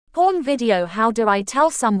Porn video. How do I tell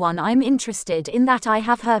someone I'm interested in that I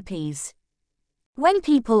have herpes? When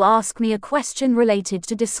people ask me a question related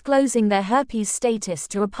to disclosing their herpes status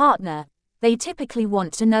to a partner, they typically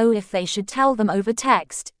want to know if they should tell them over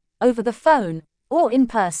text, over the phone, or in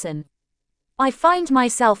person. I find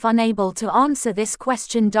myself unable to answer this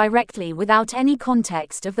question directly without any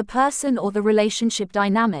context of the person or the relationship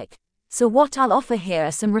dynamic, so what I'll offer here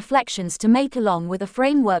are some reflections to make along with a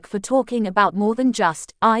framework for talking about more than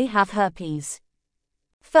just, I have herpes.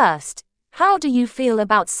 First, how do you feel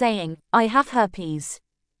about saying, I have herpes?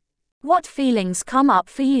 What feelings come up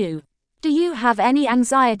for you? Do you have any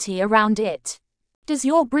anxiety around it? Does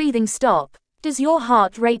your breathing stop? Does your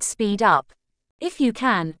heart rate speed up? If you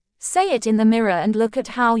can, say it in the mirror and look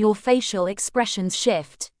at how your facial expressions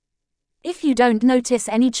shift. If you don't notice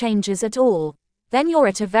any changes at all, then you're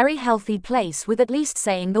at a very healthy place with at least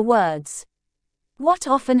saying the words. What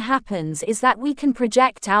often happens is that we can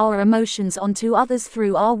project our emotions onto others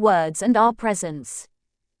through our words and our presence.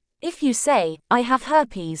 If you say, I have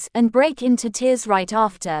herpes, and break into tears right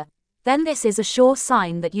after, then this is a sure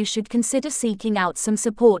sign that you should consider seeking out some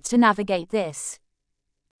support to navigate this.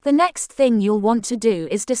 The next thing you'll want to do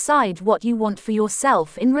is decide what you want for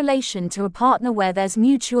yourself in relation to a partner where there's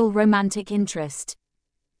mutual romantic interest.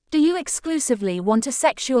 Do you exclusively want a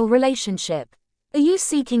sexual relationship? Are you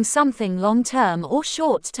seeking something long-term or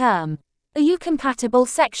short-term? Are you compatible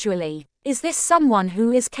sexually? Is this someone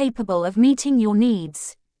who is capable of meeting your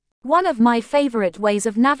needs? One of my favorite ways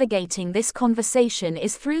of navigating this conversation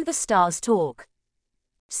is through the STARS talk.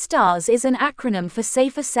 STARS is an acronym for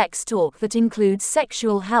Safer Sex Talk that includes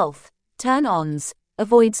sexual health, turn-ons,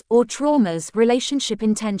 avoids or traumas, relationship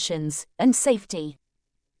intentions, and safety.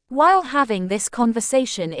 While having this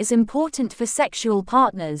conversation is important for sexual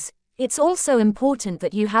partners, it's also important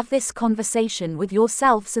that you have this conversation with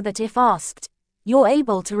yourself so that if asked, you're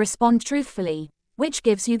able to respond truthfully, which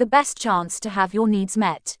gives you the best chance to have your needs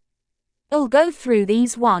met. I'll go through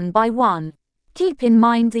these one by one. Keep in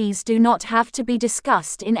mind these do not have to be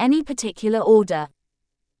discussed in any particular order.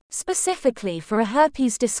 Specifically for a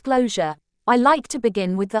herpes disclosure, I like to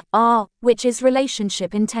begin with the R, which is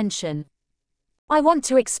relationship intention. I want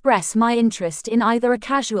to express my interest in either a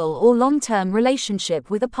casual or long-term relationship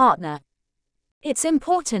with a partner. It's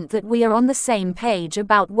important that we are on the same page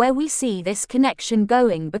about where we see this connection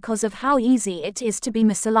going because of how easy it is to be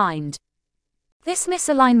misaligned. This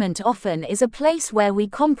misalignment often is a place where we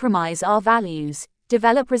compromise our values,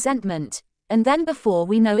 develop resentment, and then before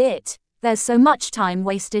we know it, there's so much time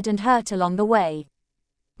wasted and hurt along the way.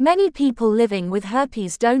 Many people living with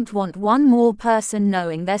herpes don't want one more person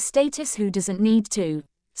knowing their status who doesn't need to,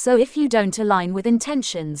 so if you don't align with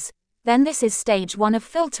intentions, then this is stage 1 of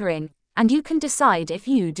filtering, and you can decide if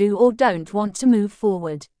you do or don't want to move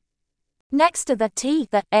forward. Next are the T,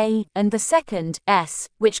 the A, and the second S,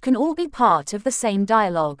 which can all be part of the same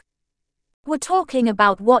dialogue. We're talking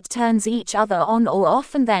about what turns each other on or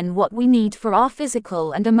off and then what we need for our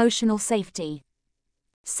physical and emotional safety.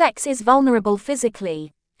 Sex is vulnerable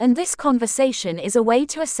physically, and this conversation is a way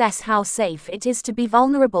to assess how safe it is to be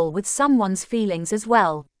vulnerable with someone's feelings as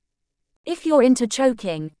well. If you're into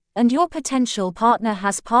choking, and your potential partner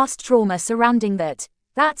has past trauma surrounding that,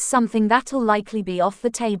 that's something that'll likely be off the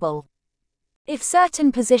table. If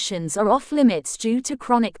certain positions are off limits due to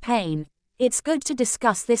chronic pain, it's good to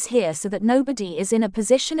discuss this here so that nobody is in a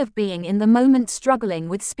position of being in the moment struggling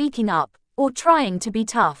with speaking up, or trying to be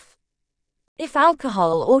tough. If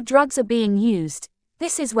alcohol or drugs are being used,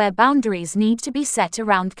 this is where boundaries need to be set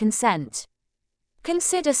around consent.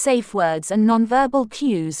 Consider safe words and nonverbal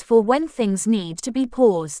cues for when things need to be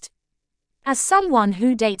paused. As someone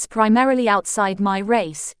who dates primarily outside my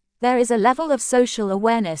race, there is a level of social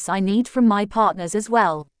awareness I need from my partners as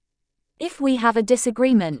well. If we have a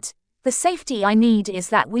disagreement, the safety I need is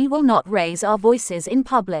that we will not raise our voices in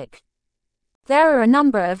public. There are a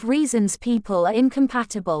number of reasons people are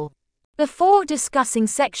incompatible. Before discussing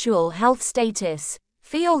sexual health status,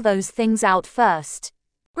 feel those things out first.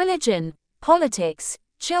 Religion, politics,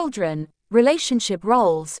 children, relationship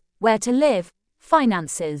roles, where to live,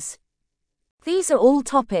 finances. These are all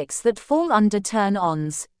topics that fall under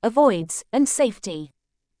turn-ons, avoids, and safety.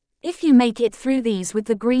 If you make it through these with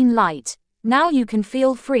the green light, now you can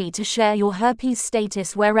feel free to share your herpes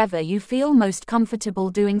status wherever you feel most comfortable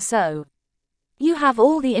doing so. You have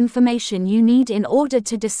all the information you need in order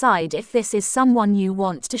to decide if this is someone you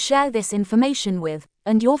want to share this information with,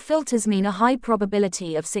 and your filters mean a high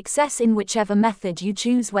probability of success in whichever method you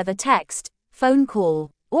choose, whether text, phone call,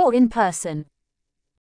 or in person.